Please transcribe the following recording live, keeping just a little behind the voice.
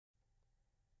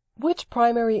Which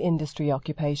primary industry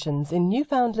occupations in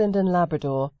Newfoundland and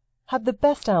Labrador have the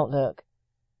best outlook?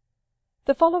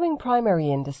 The following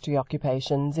primary industry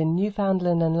occupations in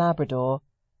Newfoundland and Labrador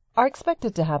are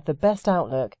expected to have the best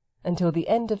outlook until the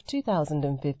end of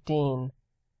 2015.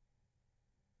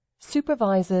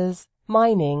 Supervisors,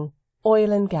 mining,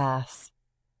 oil and gas.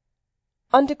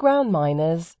 Underground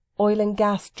miners, oil and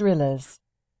gas drillers.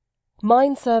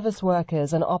 Mine service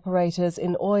workers and operators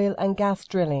in oil and gas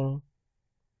drilling.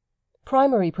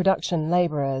 Primary production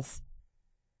labourers.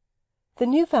 The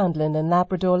Newfoundland and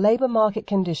Labrador labour market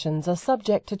conditions are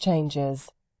subject to changes.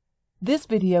 This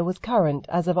video was current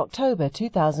as of October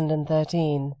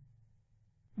 2013.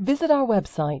 Visit our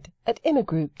website at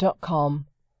imagroup.com.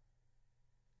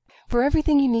 For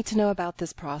everything you need to know about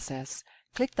this process,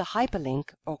 click the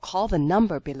hyperlink or call the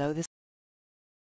number below this